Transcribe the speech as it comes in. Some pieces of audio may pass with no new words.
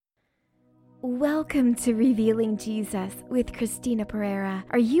Welcome to Revealing Jesus with Christina Pereira.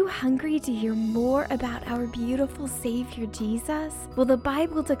 Are you hungry to hear more about our beautiful Savior Jesus? Well, the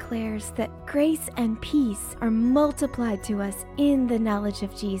Bible declares that grace and peace are multiplied to us in the knowledge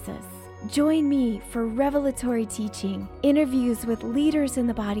of Jesus. Join me for revelatory teaching, interviews with leaders in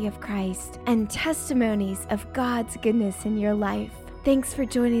the body of Christ, and testimonies of God's goodness in your life. Thanks for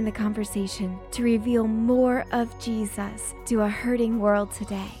joining the conversation to reveal more of Jesus to a hurting world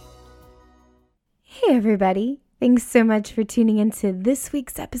today. Hey everybody, thanks so much for tuning into this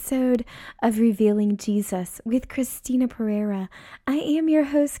week's episode of Revealing Jesus with Christina Pereira. I am your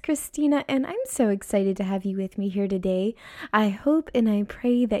host, Christina, and I'm so excited to have you with me here today. I hope and I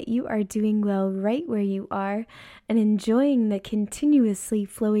pray that you are doing well right where you are and enjoying the continuously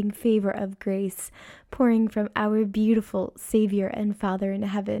flowing favor of grace pouring from our beautiful Savior and Father in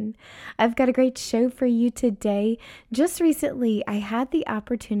heaven. I've got a great show for you today. Just recently, I had the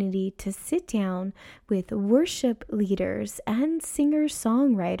opportunity to sit down with worship leaders and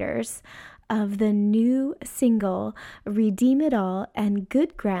singer-songwriters of the new single, Redeem It All and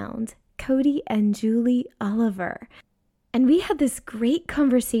Good Ground, Cody and Julie Oliver. And we had this great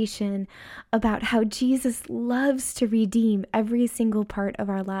conversation about how Jesus loves to redeem every single part of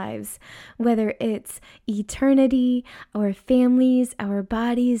our lives, whether it's eternity, our families, our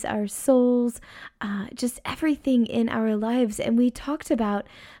bodies, our souls, just everything in our lives. And we talked about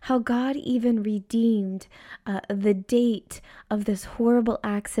how God even redeemed the date of this horrible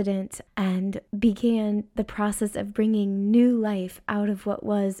accident and began the process of bringing new life out of what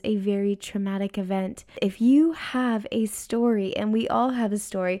was a very traumatic event. If you have a story, and we all have a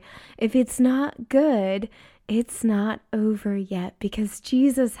story, if it's not good, it's not over yet, because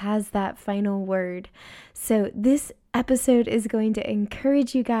Jesus has that final word. So this episode is going to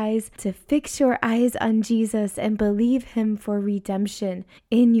encourage you guys to fix your eyes on Jesus and believe him for redemption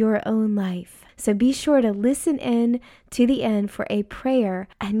in your own life. So be sure to listen in to the end for a prayer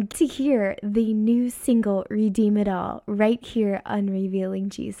and to hear the new single, Redeem It All, right here on Revealing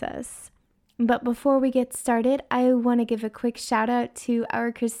Jesus. But before we get started, I want to give a quick shout out to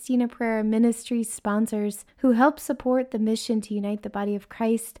our Christina Pereira Ministry sponsors who help support the mission to unite the body of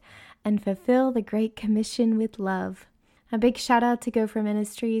Christ and fulfill the Great Commission with love. A big shout out to Gopher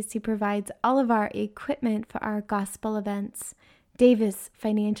Ministries, who provides all of our equipment for our gospel events. Davis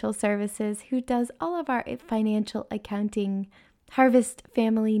Financial Services, who does all of our financial accounting. Harvest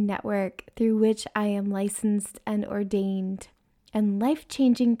Family Network, through which I am licensed and ordained. And Life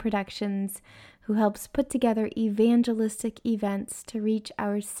Changing Productions, who helps put together evangelistic events to reach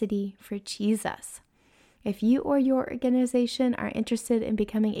our city for Jesus. If you or your organization are interested in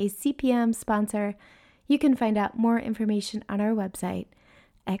becoming a CPM sponsor, you can find out more information on our website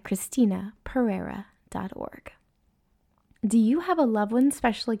at christinapereira.org. Do you have a loved one's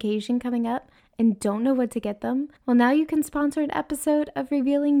special occasion coming up and don't know what to get them? Well, now you can sponsor an episode of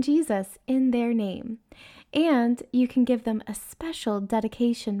Revealing Jesus in their name. And you can give them a special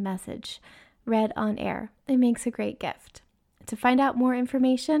dedication message read on air. It makes a great gift. To find out more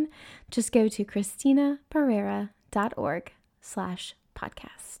information, just go to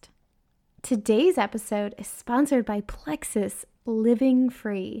christinapereira.org/podcast. Today's episode is sponsored by Plexus Living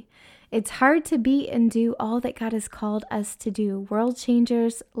Free. It's hard to be and do all that God has called us to do, world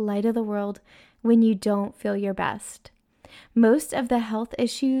changers, light of the world, when you don't feel your best. Most of the health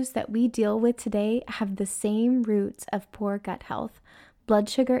issues that we deal with today have the same roots of poor gut health, blood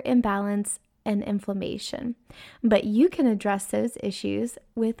sugar imbalance, and inflammation. But you can address those issues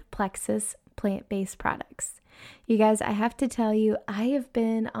with Plexus plant-based products. You guys, I have to tell you, I have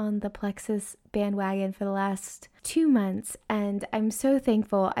been on the Plexus bandwagon for the last 2 months, and I'm so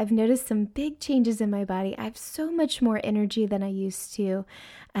thankful. I've noticed some big changes in my body. I have so much more energy than I used to,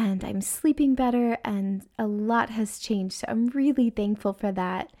 and I'm sleeping better, and a lot has changed. So I'm really thankful for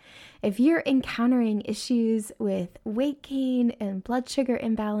that. If you're encountering issues with weight gain and blood sugar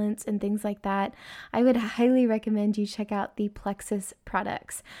imbalance and things like that, I would highly recommend you check out the Plexus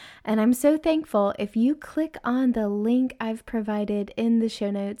products. And I'm so thankful. If you click on the link I've provided in the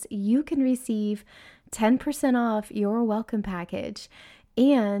show notes, you can receive 10% off your welcome package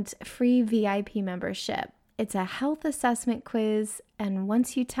and free VIP membership. It's a health assessment quiz, and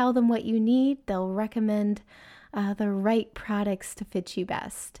once you tell them what you need, they'll recommend the right products to fit you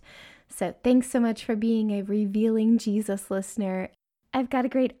best. So thanks so much for being a Revealing Jesus listener. I've got a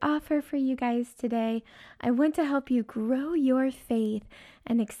great offer for you guys today. I want to help you grow your faith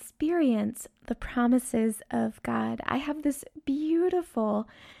and experience the promises of God. I have this beautiful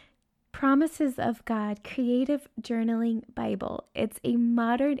Promises of God Creative Journaling Bible. It's a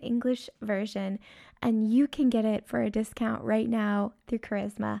modern English version, and you can get it for a discount right now through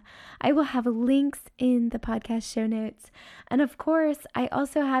Charisma. I will have links in the podcast show notes. And of course, I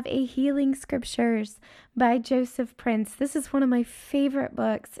also have a Healing Scriptures by Joseph Prince. This is one of my favorite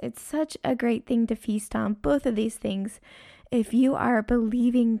books. It's such a great thing to feast on, both of these things. If you are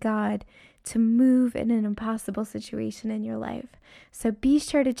believing God to move in an impossible situation in your life. So be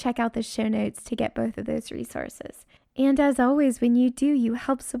sure to check out the show notes to get both of those resources. And as always, when you do, you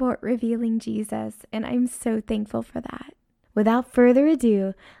help support Revealing Jesus, and I'm so thankful for that. Without further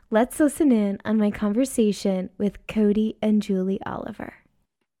ado, let's listen in on my conversation with Cody and Julie Oliver.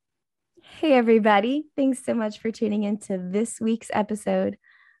 Hey everybody, thanks so much for tuning into this week's episode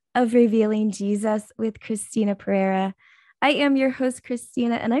of Revealing Jesus with Christina Pereira. I am your host,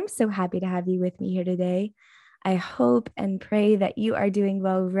 Christina, and I'm so happy to have you with me here today. I hope and pray that you are doing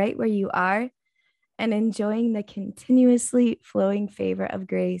well right where you are and enjoying the continuously flowing favor of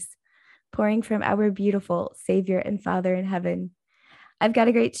grace pouring from our beautiful Savior and Father in heaven. I've got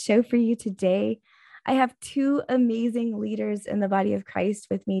a great show for you today. I have two amazing leaders in the body of Christ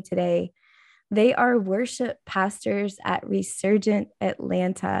with me today. They are worship pastors at Resurgent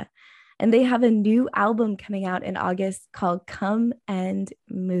Atlanta. And they have a new album coming out in August called Come and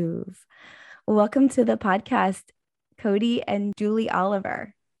Move. Welcome to the podcast, Cody and Julie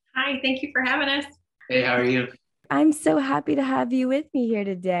Oliver. Hi, thank you for having us. Hey, how are you? I'm so happy to have you with me here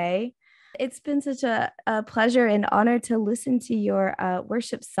today. It's been such a pleasure and honor to listen to your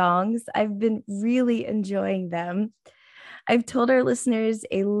worship songs. I've been really enjoying them. I've told our listeners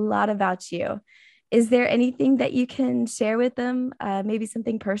a lot about you. Is there anything that you can share with them? Maybe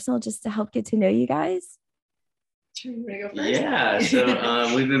something personal just to help get to know you guys? Sure, you want to go first? Yeah,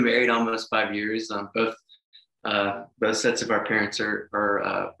 so we've been married almost 5 years. Both sets of our parents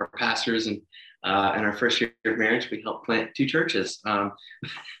are pastors, and in our first year of marriage, we helped plant 2 churches,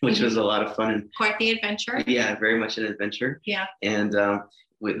 which was a lot of fun. And quite the adventure. Yeah, very much an adventure. Yeah. And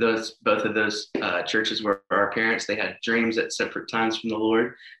with both of those churches were our parents. They had dreams at separate times from the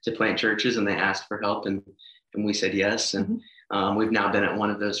Lord to plant churches, and they asked for help, and we said yes. And we've now been at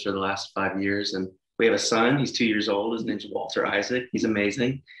one of those for the last 5 years, and we have a son. He's 2 years old. His name's Walter Isaac. He's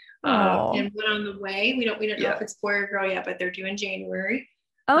amazing. And one on the way. We don't know if it's boy or girl yet, but they're due in January.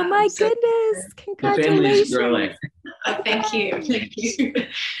 Oh my goodness! Congratulations! The family is growing. Oh, thank you.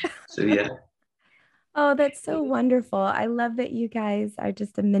 So yeah. Oh, that's so wonderful. I love that you guys are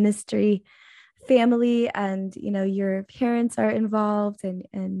just a ministry family, and your parents are involved,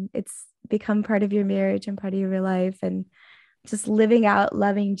 and it's become part of your marriage and part of your life, and just living out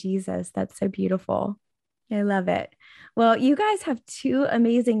loving Jesus. That's so beautiful. I love it. Well, you guys have 2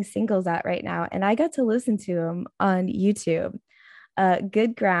 amazing singles out right now, and I got to listen to them on YouTube.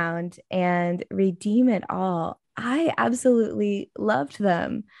 Good Ground and Redeem It All. I absolutely loved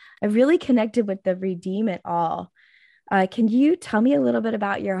them. I really connected with the Redeem It All. Can you tell me a little bit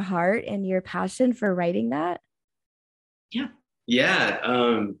about your heart and your passion for writing that?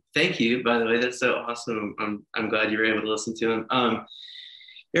 Yeah. Thank you. By the way, that's so awesome. I'm glad you were able to listen to them.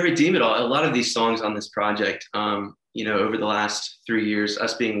 Redeem It All. A lot of these songs on this project, over the last 3 years,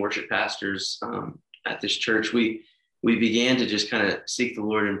 us being worship pastors at this church, we began to just kind of seek the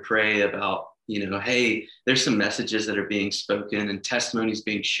Lord and pray about, hey, there's some messages that are being spoken and testimonies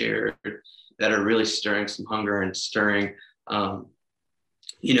being shared that are really stirring some hunger and stirring,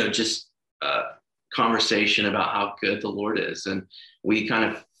 conversation about how good the Lord is. And we kind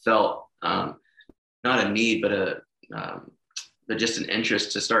of felt not a need, but just an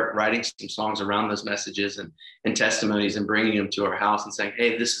interest to start writing some songs around those messages and testimonies and bringing them to our house and saying,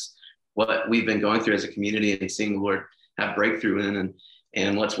 hey, this is what we've been going through as a community and seeing the Lord have breakthrough in,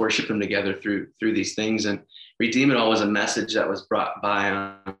 and let's worship him together through these things. And Redeem It All was a message that was brought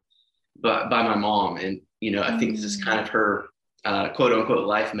by my mom. And, I think this is kind of her quote unquote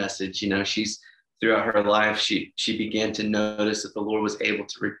life message. She's throughout her life, she began to notice that the Lord was able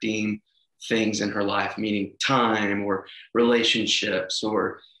to redeem things in her life, meaning time or relationships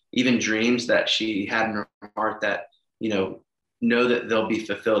or even dreams that she had in her heart that, know that they'll be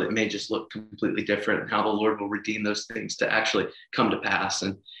fulfilled. It may just look completely different, and how the Lord will redeem those things to actually come to pass.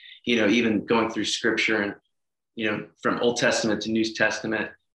 And, even going through scripture and, from Old Testament to New Testament,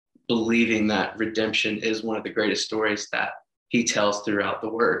 believing that redemption is one of the greatest stories that he tells throughout the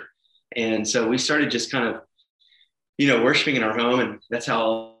word. And so we started just kind of, worshiping in our home. And that's how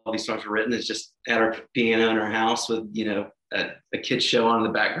all these songs were written, is just at our piano in our house with, a kid's show on in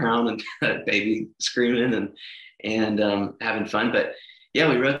the background and a baby screaming and having fun. But yeah,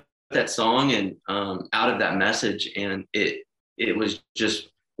 we wrote that song and out of that message, and it was just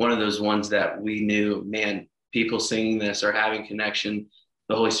one of those ones that we knew, man, people singing this are having connection,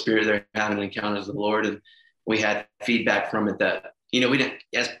 the Holy Spirit, they're having encounters with the Lord. And we had feedback from it that, we didn't,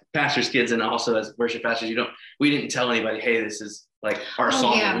 as pastors' kids and also as worship pastors, we didn't tell anybody, hey, this is like our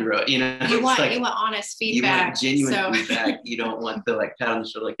song that we wrote, you want honest feedback. You want genuine feedback. You don't want the like pat on the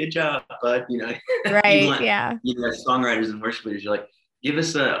shoulder, like, good job, bud. Right. You want, yeah. As songwriters and worship leaders, you're like, give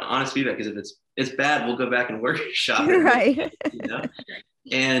us honest feedback, because if it's bad, we'll go back and workshop it. Right.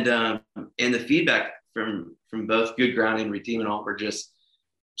 And the feedback from both Good Ground and Redeem It All were just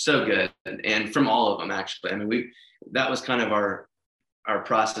so good, and from all of them, actually. I mean, that was kind of our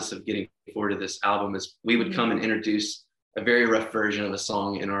process of getting forward to this album, is we would come and introduce a very rough version of a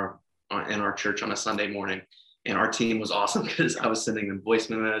song in our church on a Sunday morning. And our team was awesome, because I was sending them voice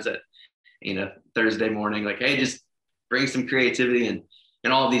memos at, Thursday morning, like, hey, just bring some creativity. And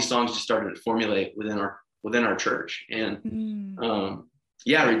all of these songs just started to formulate within our church. And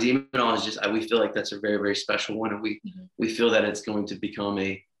Redeem It All is just, we feel like that's a very, very special one. And we feel that it's going to become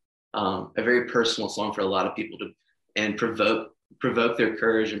a very personal song for a lot of people and provoke their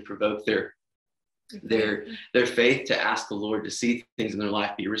courage and provoke their faith to ask the Lord to see things in their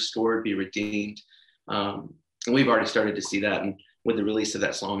life be restored, be redeemed. And we've already started to see that. And with the release of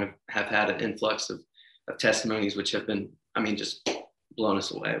that song, have had an influx of testimonies, which have been, just blown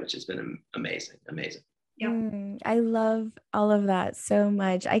us away, which has been amazing. Yeah. I love all of that so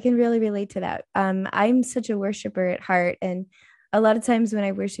much. I can really relate to that. I'm such a worshiper at heart. And a lot of times when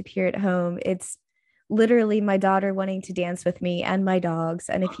I worship here at home, it's literally my daughter wanting to dance with me and my dogs.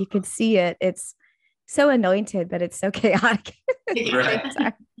 And if you could see it, it's so anointed, but it's so chaotic.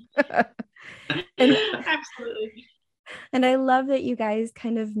 Right. Absolutely. And I love that you guys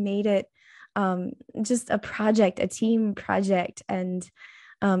kind of made it just a project, a team project. And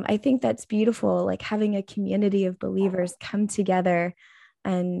I think that's beautiful, like having a community of believers come together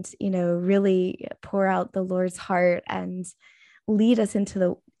and, really pour out the Lord's heart and lead us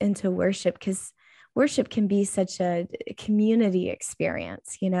into worship, because worship can be such a community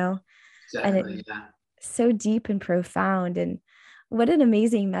experience, Exactly, and so deep and profound. And what an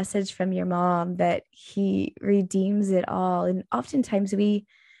amazing message from your mom that he redeems it all. And oftentimes we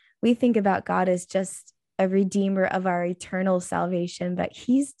think about God as just a redeemer of our eternal salvation, but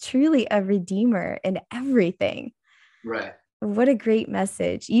he's truly a redeemer in everything. Right. What a great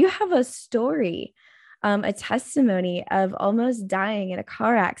message. You have a story, a testimony of almost dying in a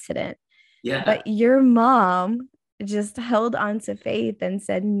car accident. Yeah. But your mom just held on to faith and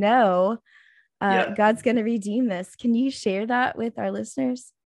said, no, God's going to redeem this. Can you share that with our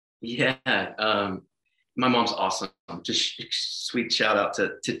listeners? Yeah. My mom's awesome. Just sweet shout out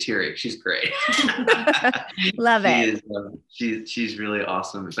to Terry. She's great. Love it. She's really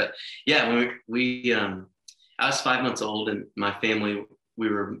awesome. But yeah, when I was 5 months old, and my family, we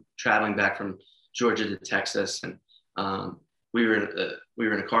were traveling back from Georgia to Texas, and we were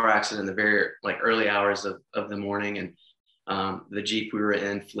in a car accident in the very early hours of the morning, and the Jeep we were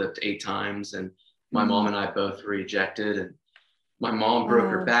in flipped 8 times, and my mom and I both were ejected, and my mom broke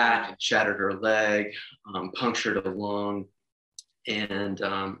her back and shattered her leg, punctured a lung, and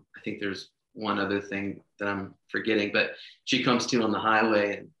I think there's one other thing that I'm forgetting, but she comes to on the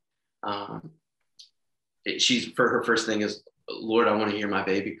highway, and her first thing is, Lord, I want to hear my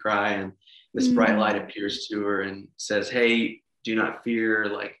baby cry. And this bright light appears to her and says, hey, do not fear.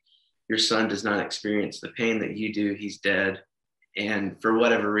 Like, your son does not experience the pain that you do. He's dead. And for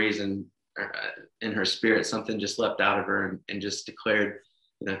whatever reason, in her spirit, something just leapt out of her and just declared,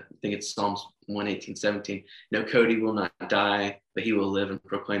 I think it's Psalms 118:17. No, Cody will not die, but he will live and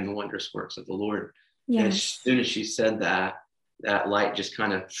proclaim the wondrous works of the Lord. Yes. And as soon as she said that light just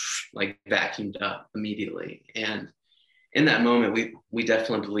kind of vacuumed up immediately. And in that moment, we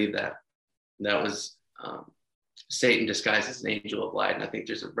definitely believe that was Satan disguised as an angel of light. And I think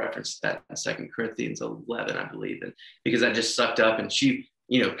there's a reference to that in 2 Corinthians 11, I believe. And because that just sucked up, and she,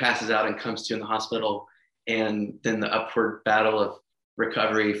 passes out and comes to in the hospital. And then the upward battle of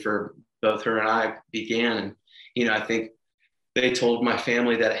recovery for both her and I began. And, I think they told my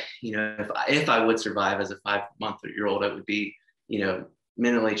family that, if I would survive as a 5-month-old, I would be,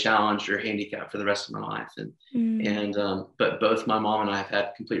 mentally challenged or handicapped for the rest of my life. But both my mom and I have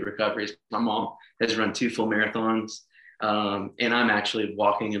had complete recoveries. My mom has run 2 full marathons, and I'm actually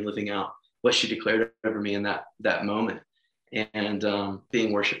walking and living out what she declared over me in that moment. And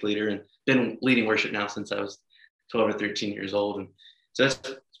being worship leader, and been leading worship now since I was 12 or 13 years old. And so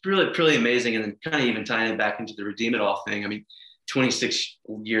it's really, really amazing. And then kind of even tying it back into the Redeem It All thing. I mean, 26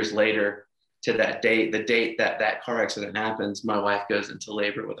 years later to that date, the date that car accident happens, my wife goes into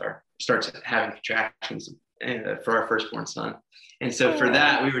labor starts having contractions for our firstborn son. And so for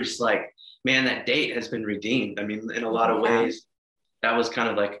that, we were just like, man, that date has been redeemed. I mean, in a lot of ways, that was kind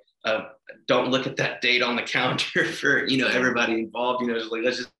of like, don't look at that date on the calendar for, everybody involved, just like,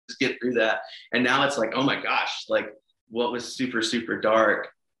 let's just get through that. And now it's like, oh my gosh, like what was super, super dark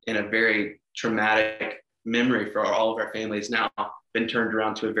and a very traumatic memory for all of our families now been turned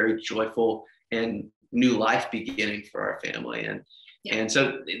around to a very joyful and new life beginning for our family. And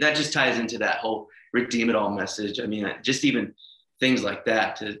so that just ties into that whole redeem it all message. I mean, just even things like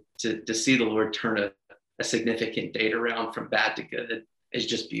that, to see the Lord turn a significant date around from bad to good is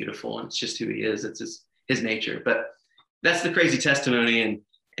just beautiful. And it's just who he is. It's his nature. But that's the crazy testimony. And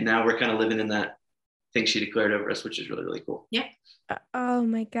now we're kind of living in that thing she declared over us, which is really, really cool. Yeah. Oh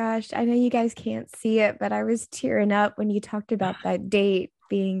my gosh. I know you guys can't see it, but I was tearing up when you talked about that date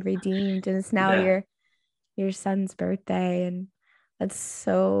being redeemed, and it's now your son's birthday. And that's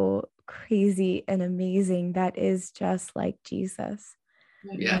so crazy and amazing. That is just like Jesus.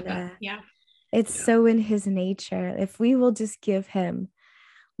 Yeah. And, it's so in his nature. If we will just give him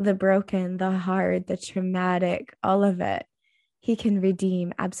the broken, the hard, the traumatic, all of it, he can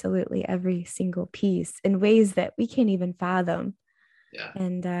redeem absolutely every single piece in ways that we can't even fathom. Yeah.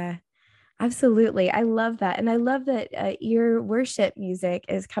 And absolutely. I love that. And I love that your worship music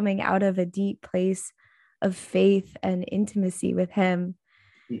is coming out of a deep place of faith and intimacy with him.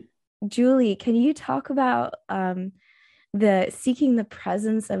 Julie, can you talk about the seeking the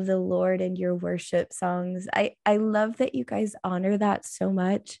presence of the Lord in your worship songs? I love that you guys honor that so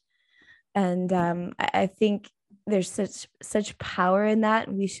much. And I think there's such power in that,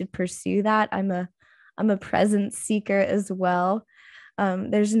 and we should pursue that. I'm a presence seeker as well.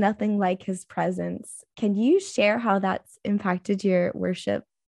 There's nothing like his presence. Can you share how that's impacted your worship?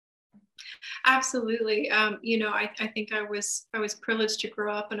 Absolutely. I think I was privileged to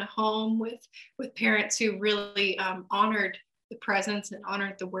grow up in a home with parents who really honored the presence and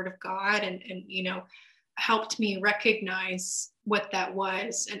honored the word of God, and helped me recognize what that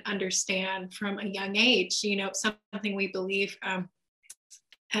was and understand from a young age. Something we believe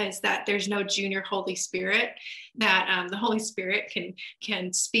is that there's no junior Holy Spirit, that the Holy Spirit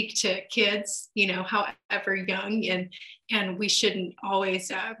can speak to kids, however young, and we shouldn't always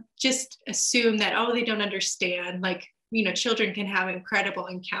just assume that, they don't understand. Like, children can have incredible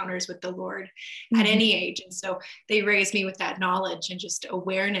encounters with the Lord at any age. And so they raised me with that knowledge and just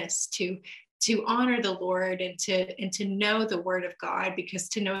awareness to honor the Lord and to know the word of God, because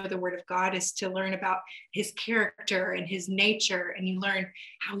to know the word of God is to learn about his character and his nature, and you learn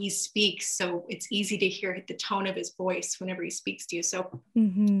how he speaks. So it's easy to hear the tone of his voice whenever he speaks to you. So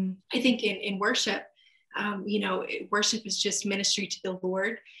I think in worship, worship is just ministry to the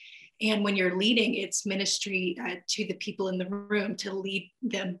Lord. And when you're leading, it's ministry to the people in the room, to lead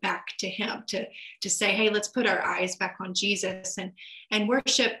them back to him, to say, hey, let's put our eyes back on Jesus. And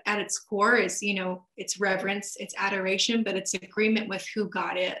worship at its core is, it's reverence, it's adoration, but it's agreement with who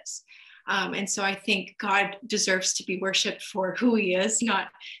God is. And so I think God deserves to be worshiped for who he is, not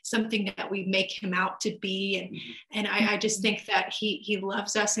something that we make him out to be. And I just think that he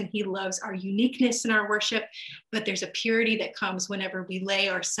loves us, and he loves our uniqueness in our worship, but there's a purity that comes whenever we lay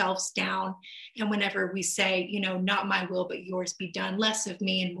ourselves down, and whenever we say, not my will, but yours be done, less of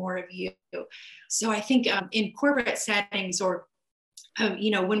me and more of you. So I think in corporate settings, or,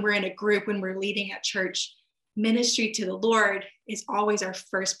 when we're in a group, when we're leading at church, ministry to the Lord is always our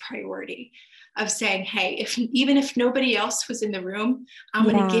first priority, of saying, hey, even if nobody else was in the room, I'm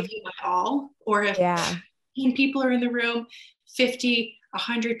going to give you my all. Or if 10 people are in the room, 50,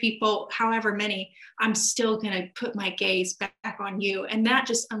 100 people, however many, I'm still going to put my gaze back on you. And that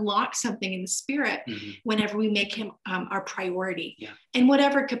just unlocks something in the spirit whenever we make him our priority. In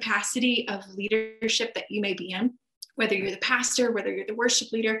whatever capacity of leadership that you may be in, whether you're the pastor, whether you're the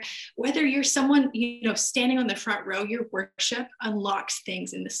worship leader, whether you're someone, standing on the front row, your worship unlocks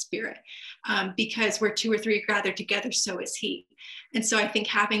things in the spirit, because where two or three are gathered together, so is he. And so I think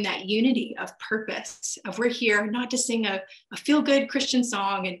having that unity of purpose, of we're here not to sing a feel-good Christian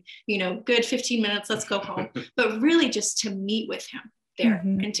song and, good 15 minutes, let's go home, but really just to meet with him there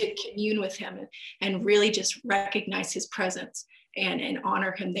and to commune with him and really just recognize his presence and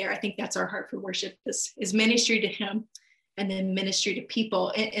honor him there. I think that's our heart for worship, is ministry to him, and then ministry to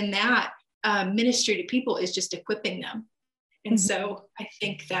people. And that ministry to people is just equipping them. And so I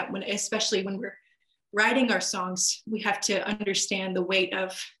think that especially when we're writing our songs, we have to understand the weight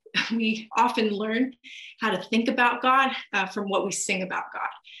of, we often learn how to think about God from what we sing about God.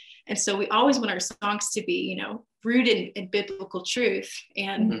 And so we always want our songs to be, rooted in biblical truth,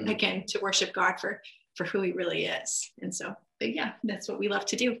 and again, to worship God for who he really is. And so, but yeah, that's what we love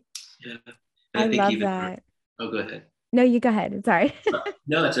to do. Yeah. I love that. Oh, go ahead. No, you go ahead. Sorry.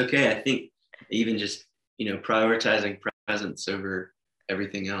 No, it's okay. I think even just, prioritizing presence over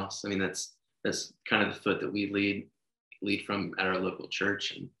everything else. I mean, that's kind of the foot that we lead from at our local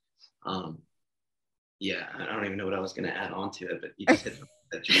church. And yeah, I don't even know what I was going to add on to it, but you just hit that.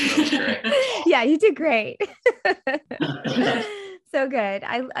 That was great. Yeah, you did great. So good.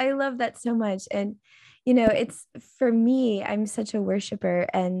 I love that so much. And, it's for me, I'm such a worshiper,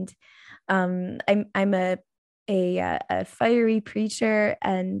 and I'm a fiery preacher,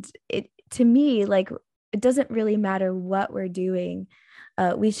 and to me, like, it doesn't really matter what we're doing.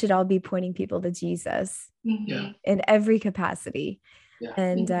 We should all be pointing people to Jesus Yeah. in every capacity. Yeah.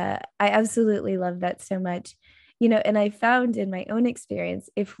 And I absolutely love that so much. And I found in my own experience,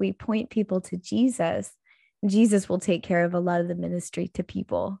 if we point people to Jesus, Jesus will take care of a lot of the ministry to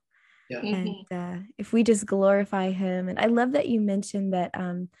people. Yeah. And if we just glorify him. And I love that you mentioned that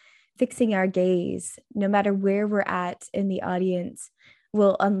fixing our gaze, no matter where we're at in the audience,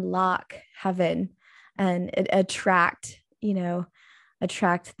 will unlock heaven and attract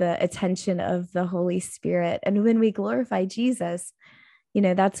the attention of the Holy Spirit. And when we glorify Jesus,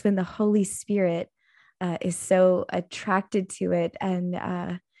 that's when the Holy Spirit is so attracted to it.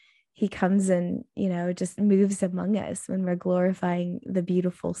 And he comes and, just moves among us when we're glorifying the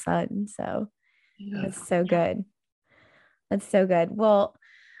beautiful Son. So that's so good. That's so good. Well,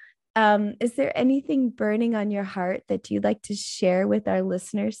 is there anything burning on your heart that you'd like to share with our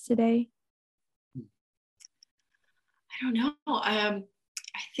listeners today? I don't know. I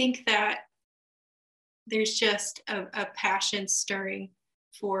think that there's just a passion stirring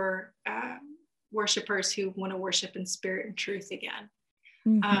for worshipers who want to worship in spirit and truth again.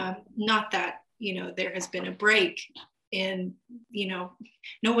 Not that, there has been a break in, no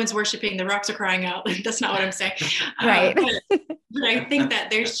one's worshiping, the rocks are crying out. That's not what I'm saying. Right. But I think that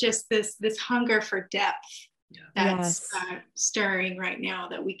there's just this hunger for depth that's stirring right now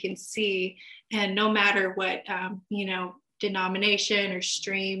that we can see. And no matter what, denomination or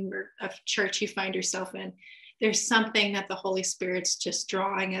stream or of church you find yourself in, there's something that the Holy Spirit's just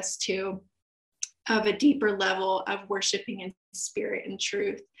drawing us to, of a deeper level of worshiping in spirit and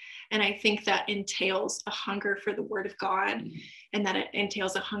truth. And I think that entails a hunger for the word of God, and that it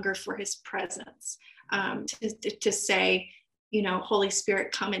entails a hunger for his presence, to say, Holy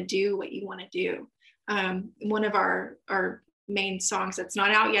Spirit, come and do what you want to do. One of our main songs that's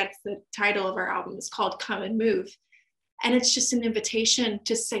not out yet, the title of our album is called Come and Move. And it's just an invitation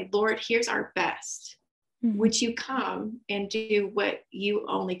to say, Lord, here's our best. Would you come and do what you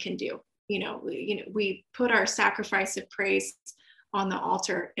only can do? We put our sacrifice of praise on the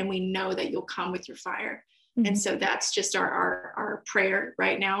altar, and we know that you'll come with your fire. And so that's just our prayer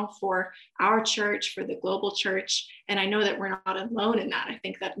right now for our church, for the global church. And I know that we're not alone in that. I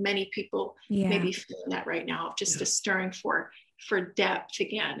think that many people may be feeling that right now, just a stirring for depth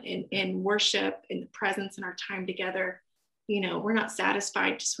again in worship, in the presence, in our time together. We're not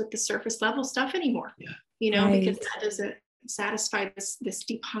satisfied just with the surface level stuff anymore, because that doesn't satisfy this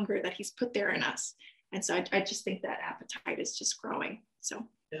deep hunger that he's put there in us. And so I just think that appetite is just growing. So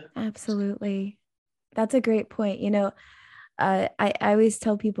absolutely. That's a great point. I always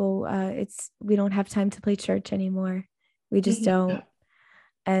tell people we don't have time to play church anymore. We just don't.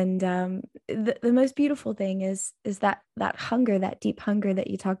 And the most beautiful thing is that hunger, that deep hunger that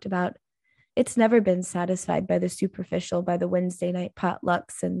you talked about, it's never been satisfied by the superficial, by the Wednesday night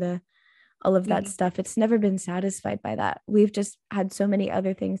potlucks and all of that stuff. It's never been satisfied by that. We've just had so many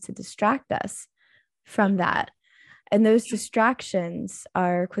other things to distract us from that. And those distractions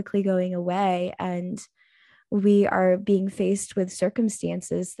are quickly going away. And we are being faced with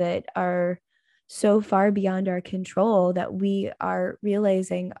circumstances that are so far beyond our control that we are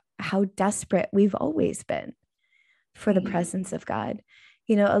realizing how desperate we've always been for the presence of God.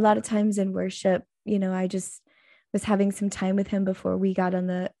 A lot of times in worship, I just was having some time with him before we got on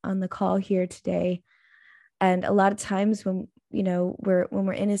the call here today. And a lot of times when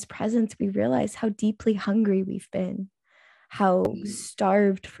we're in his presence, we realize how deeply hungry we've been, how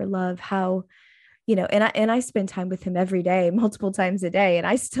starved for love, how, and I spend time with him every day, multiple times a day. And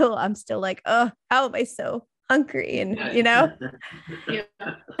I'm still like, oh, how am I so hungry? And,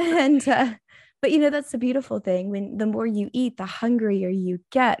 and, but that's the beautiful thing. When the more you eat, the hungrier you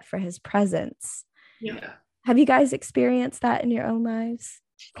get for his presence. Yeah. Have you guys experienced that in your own lives,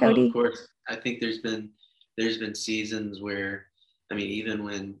 Cody? Oh, of course. I think there's been seasons where, even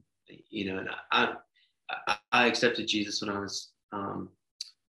when, and I accepted Jesus when I was, when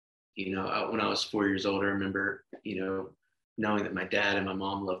I was 4 years old. I remember, knowing that my dad and my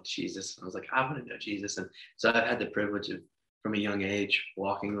mom loved Jesus. I was like, I want to know Jesus. And so I've had the privilege of, from a young age,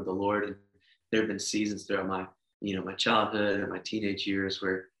 walking with the Lord. And there have been seasons throughout my childhood and my teenage years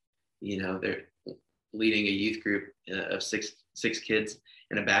where, they're leading a youth group of six kids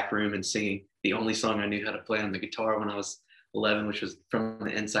in a back room and singing the only song I knew how to play on the guitar when I was 11, which was From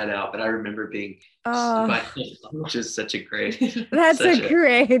the Inside Out. But I remember being, which is such a great, that's such a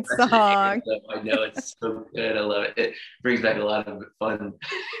great such song. I know, it's so good. I love it. It brings back a lot of fun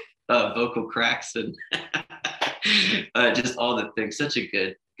vocal cracks and just all the things. Such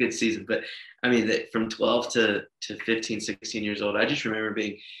a good season. But I mean, from 12 to 15, 16 years old, I just remember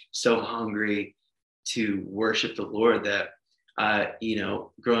being so hungry to worship the Lord that,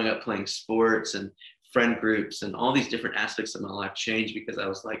 growing up playing sports and friend groups and all these different aspects of my life changed because I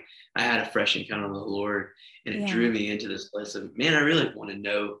was like, I had a fresh encounter with the Lord, and it drew me into this place of, man, I really want to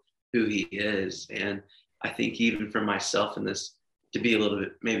know who he is. And I think even for myself in this, to be a little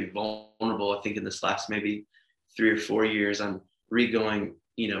bit maybe vulnerable, I think in this last maybe 3 or 4 years, I'm re-going,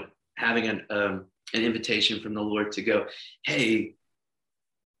 having an invitation from the Lord to go, hey,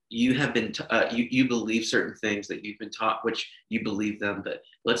 you have been you believe certain things that you've been taught, which you believe them, but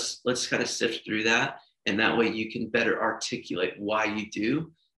let's kind of sift through that, and that way you can better articulate why you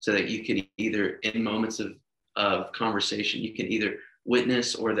do, so that you can either, in moments of conversation, you can either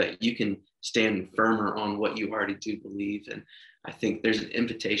witness, or that you can stand firmer on what you already do believe. And I think there's an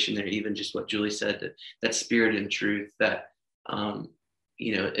invitation there, even just what Julie said, that spirit and truth, that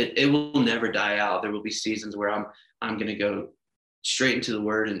it will never die out. There will be seasons where I'm going to go straight into the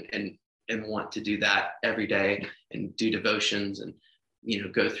word and want to do that every day and do devotions and,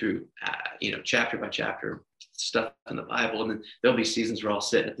 go through, chapter by chapter stuff in the Bible. And then there'll be seasons where I'll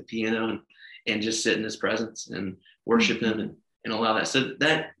sit at the piano and just sit in his presence and worship him and allow that. So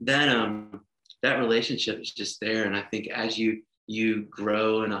that relationship is just there. And I think as you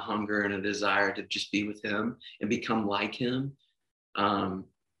grow in a hunger and a desire to just be with him and become like him,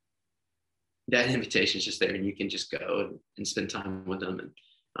 that invitation is just there, and you can just go and spend time with them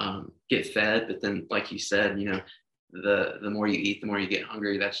and get fed. But then, like you said, the more you eat, the more you get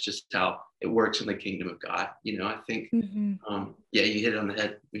hungry. That's just how it works in the kingdom of God. I think, you hit it on the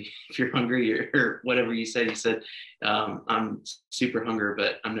head. If you're hungry or whatever you said, I'm super hungry,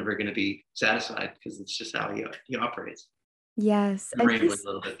 but I'm never going to be satisfied, because it's just how he operates. Yes. I'm rambling a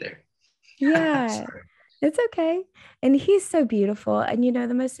little bit there. Yeah. It's okay. And he's so beautiful. And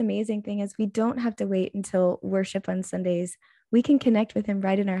the most amazing thing is we don't have to wait until worship on Sundays. We can connect with him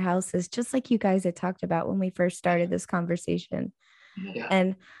right in our houses, just like you guys had talked about when we first started this conversation. Yeah.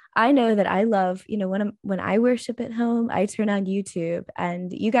 And I know that I love, when I worship at home, I turn on YouTube,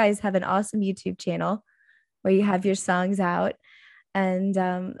 and you guys have an awesome YouTube channel where you have your songs out. And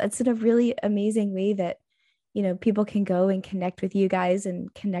it's in a really amazing way that, people can go and connect with you guys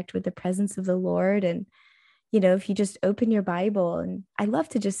and connect with the presence of the Lord. And if you just open your Bible, and I love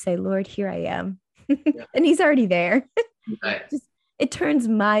to just say, Lord, here I am. And he's already there. Right. It turns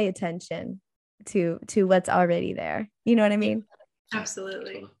my attention to what's already there. You know what I mean?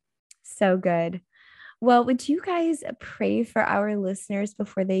 Absolutely. So good. Well, would you guys pray for our listeners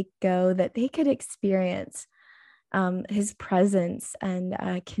before they go, that they could experience his presence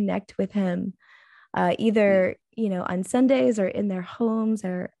and connect with him, either, on Sundays or in their homes,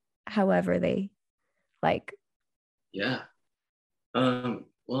 or however they like? Yeah.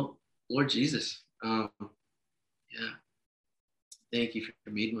 Well, Lord Jesus, thank you for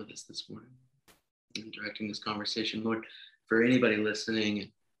meeting with us this morning and directing this conversation, Lord. For anybody listening, and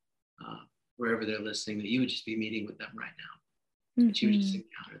wherever they're listening, that you would just be meeting with them right now, that you would just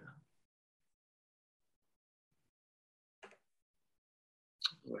encounter them.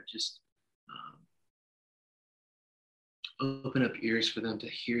 Lord, just open up ears for them to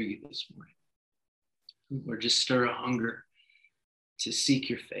hear you this morning. Lord, just stir a hunger to seek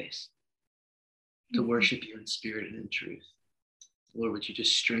your face, to worship you in spirit and in truth. Lord, would you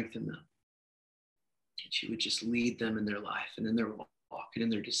just strengthen them? That you would just lead them in their life and in their walk and in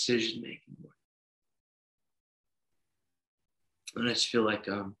their decision making, Lord. And I just feel like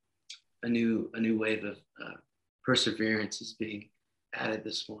a new wave of perseverance is being added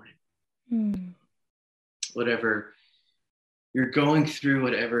this morning. Whatever you're going through,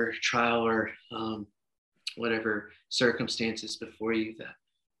 whatever trial or whatever circumstances before you, that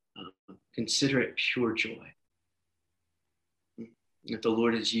consider it pure joy. That the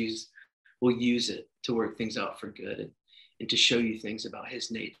Lord will use it to work things out for good, and to show you things about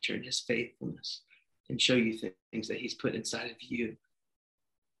his nature and his faithfulness, and show you things that he's put inside of you.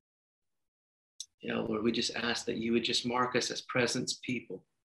 Lord, we just ask that you would just mark us as presence people.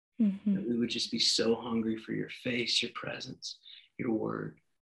 That we would just be so hungry for your face, your presence, your word,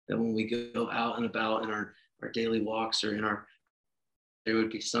 that when we go out and about in our daily walks or in our there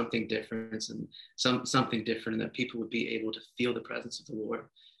would be something different and something different, and that people would be able to feel the presence of the Lord,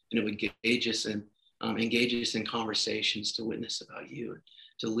 and it would engage us in conversations to witness about you, and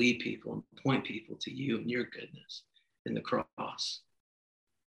to lead people and point people to you and your goodness in the cross.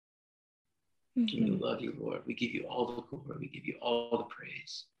 Mm-hmm. We love you, Lord. We give you all the glory. We give you all the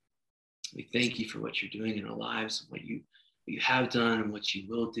praise. We thank you for what you're doing in our lives, and what you have done and what you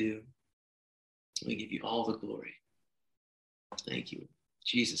will do. We give you all the glory. Thank you. In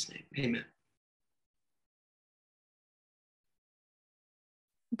Jesus' name, amen.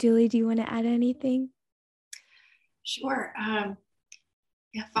 Julie, do you want to add anything? Sure.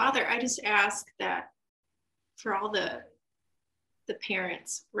 Yeah, Father, I just ask that for all the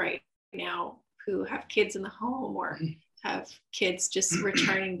parents right now who have kids in the home or have kids just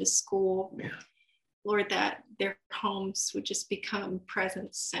returning to school, yeah. Lord, that their homes would just become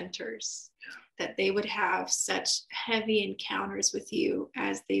presence centers, that they would have such heavy encounters with you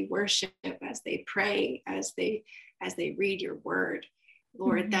as they worship, as they pray, as they read your word,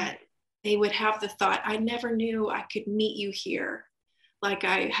 Lord, that they would have the thought, I never knew I could meet you here like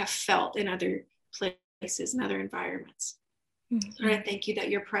I have felt in other places and other environments. Lord, I thank you that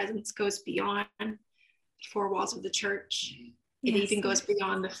your presence goes beyond the four walls of the church. It even goes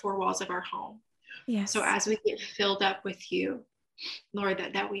beyond the four walls of our home. Yes. So as we get filled up with you, Lord,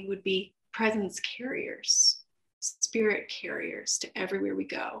 that we would be presence carriers, spirit carriers to everywhere we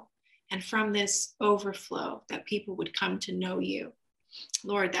go. And from this overflow, that people would come to know you.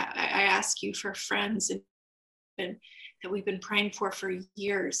 Lord, that I ask you for friends and that we've been praying for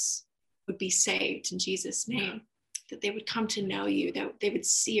years would be saved in Jesus' name, that they would come to know you, that they would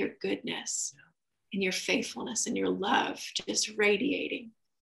see your goodness and your faithfulness and your love just radiating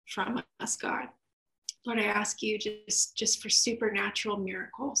from us, God. Lord, I ask you just for supernatural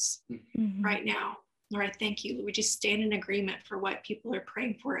miracles right now. Lord, I thank you. We just stand in agreement for what people are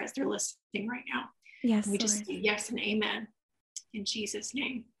praying for as they're listening right now. Yes, and we just say yes and amen. In Jesus'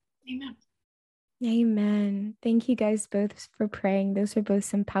 name, amen. Amen. Thank you guys both for praying. Those are both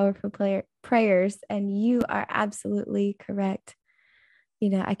some powerful prayers, and you are absolutely correct. You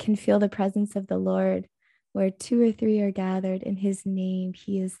know, I can feel the presence of the Lord where 2 or 3 are gathered in his name.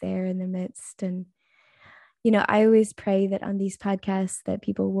 He is there in the midst. And, you know, I always pray that on these podcasts that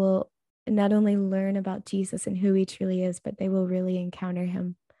people will not only learn about Jesus and who he truly is, but they will really encounter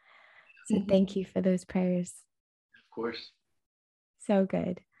him. So thank you for those prayers. Of course. So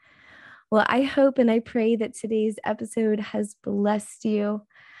good. Well, I hope and I pray that today's episode has blessed you.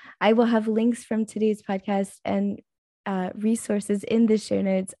 I will have links from today's podcast and resources in the show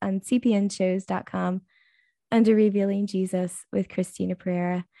notes on cpnshows.com under Revealing Jesus with Christina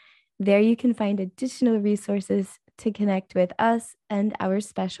Pereira. There you can find additional resources to connect with us and our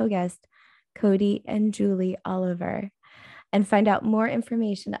special guest, Cody and Julie Oliver, and find out more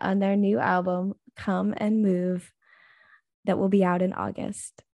information on their new album, Come and Move, that will be out in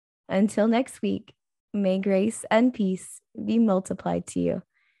August. Until next week, may grace and peace be multiplied to you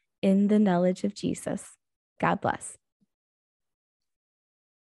in the knowledge of Jesus. God bless.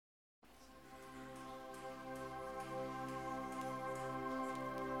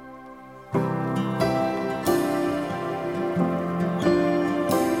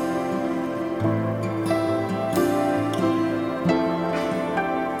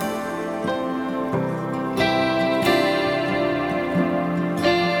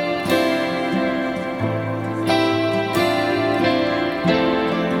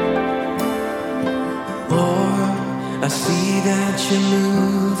 I see that you're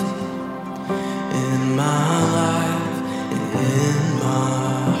moving in my life and in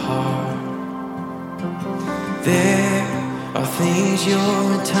my heart. There are things you're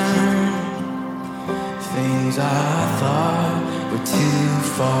returning, things I thought were too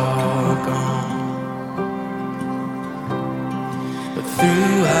far gone. But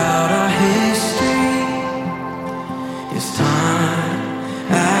throughout our history, it's time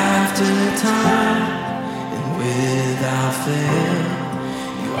after time. Without fail,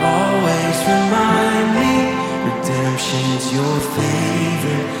 you always remind me redemption's your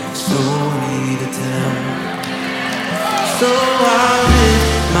favorite story to tell. So I lift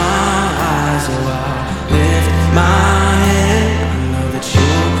my eyes, oh I lift my head. I know that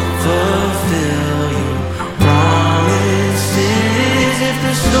you'll fulfill your promises. If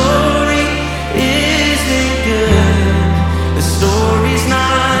the story isn't good, the story's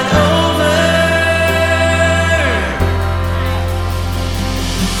not over.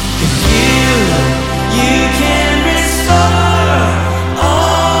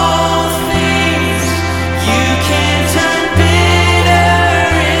 You can turn bitter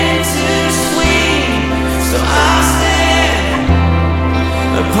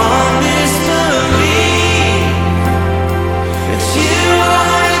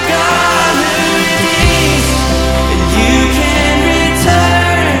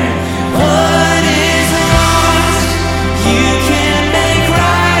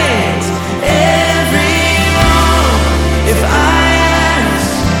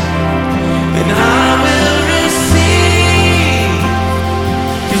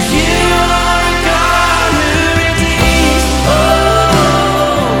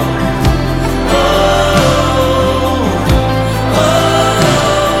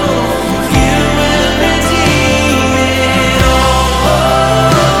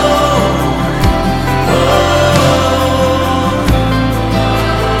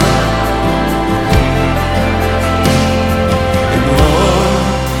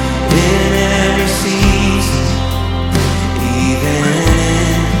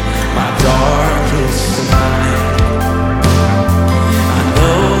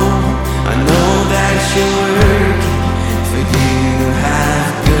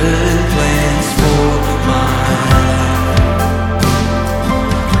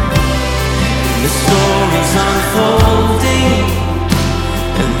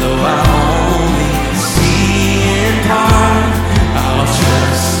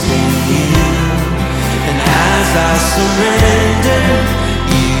as I surrender,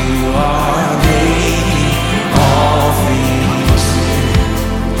 you are making all things new.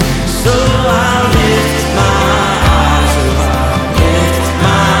 So I lift my eyes, oh, I lift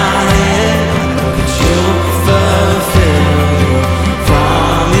my head. I know that you'll fulfill your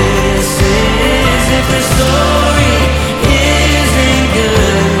promises. If the story isn't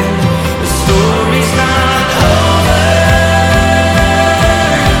good, the story's not over.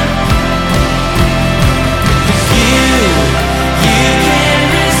 'Cause you can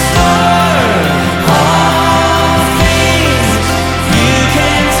restore all things. You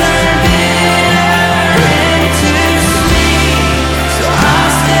can turn bitter into sweet. So I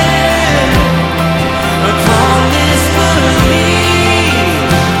stand upon this belief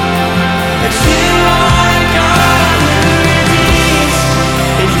that you are God who redeems,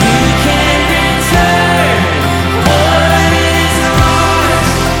 and you can return what is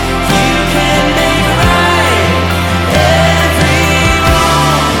lost. You can make right every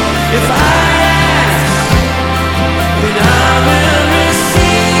wrong. If I ask, then I will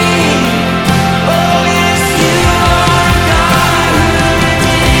receive. Oh yes, you are God who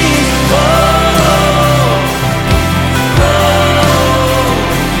redeems.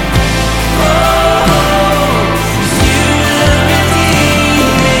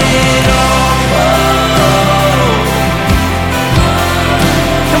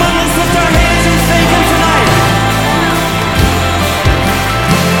 Come on, let's lift our hands and thank Him tonight.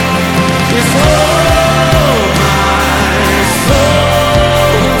 Yes, oh, my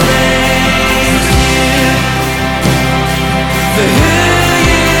soul thanks you for who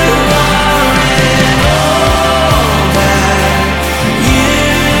you are and all that you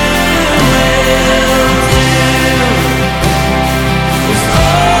will do. Yes,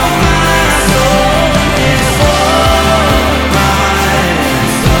 oh, my soul, yes, oh, my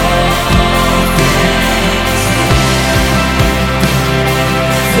soul thanks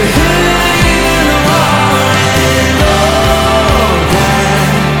for who you are and all that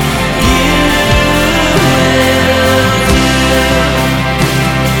you will do.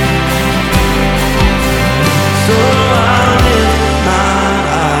 So I lift my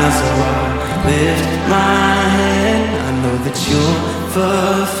eyes, oh, I lift my head. I know that you'll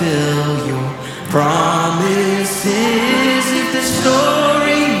fulfill your promises.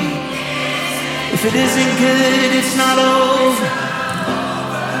 If it isn't good, it's not over.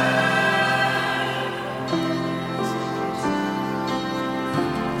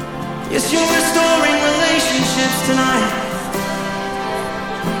 Yes, you're restoring relationships tonight.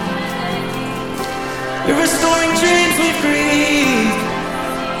 You're restoring dreams we've grieved.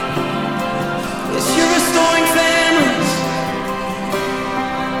 Yes, you're restoring families.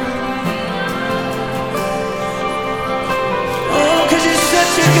 Oh, 'cause you're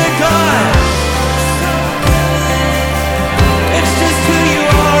such a good God. It's just who you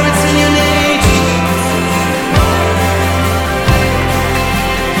are, it's in your nature.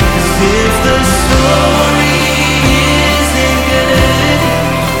 'Cause if the story isn't good,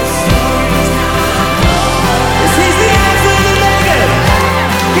 yes, He's the Alpha and Omega.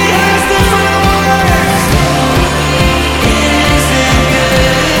 He has the final word.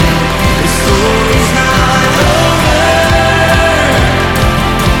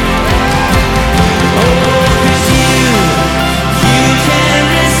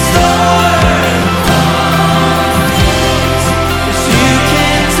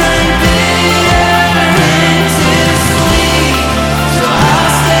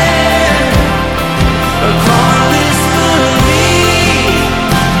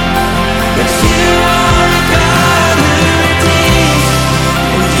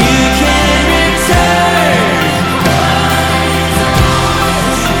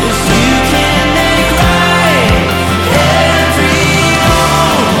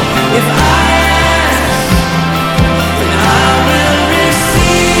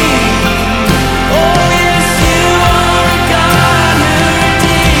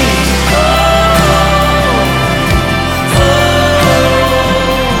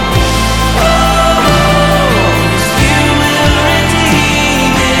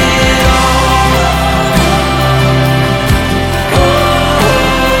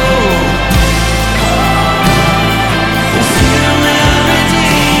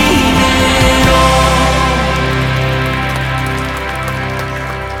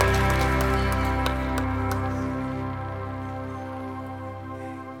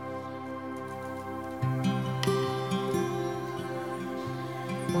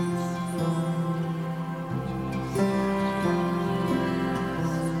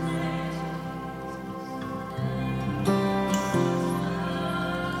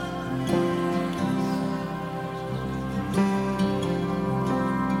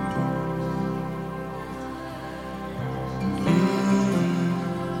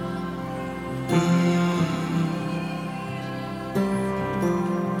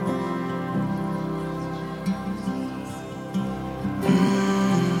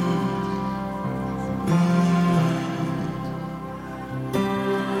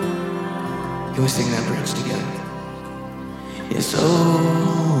 Can we sing that bridge together? Yes,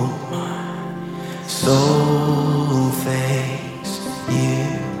 oh, my soul thanks you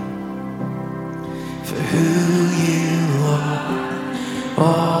for who you are,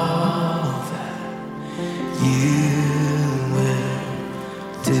 all that you will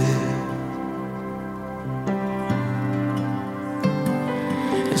do.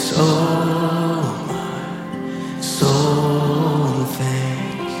 Yes, oh, my soul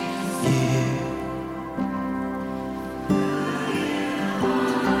thanks you.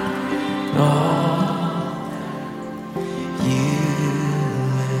 All you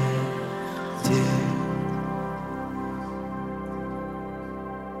will do.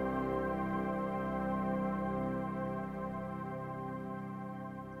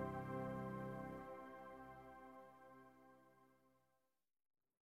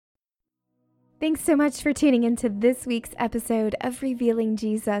 Thanks so much for tuning into this week's episode of Revealing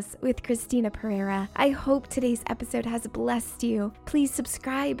Jesus with Christina Pereira. I hope today's episode has blessed you. Please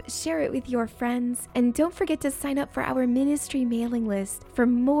subscribe, share it with your friends, and don't forget to sign up for our ministry mailing list for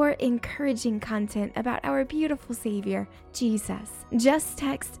more encouraging content about our beautiful Savior, Jesus. Just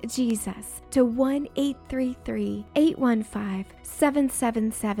text Jesus to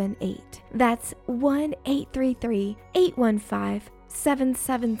 1-833-815-7778. That's 1-833-815-7778.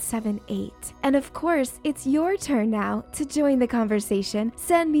 7778. And of course, it's your turn now to join the conversation.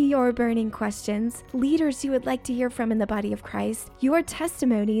 Send me your burning questions, leaders you would like to hear from in the body of Christ, your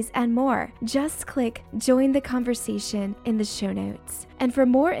testimonies, and more. Just click Join the Conversation in the show notes. And for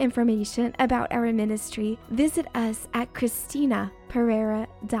more information about our ministry, visit us at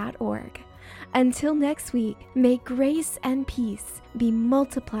ChristinaPereira.org. Until next week, may grace and peace be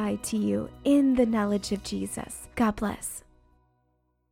multiplied to you in the knowledge of Jesus. God bless.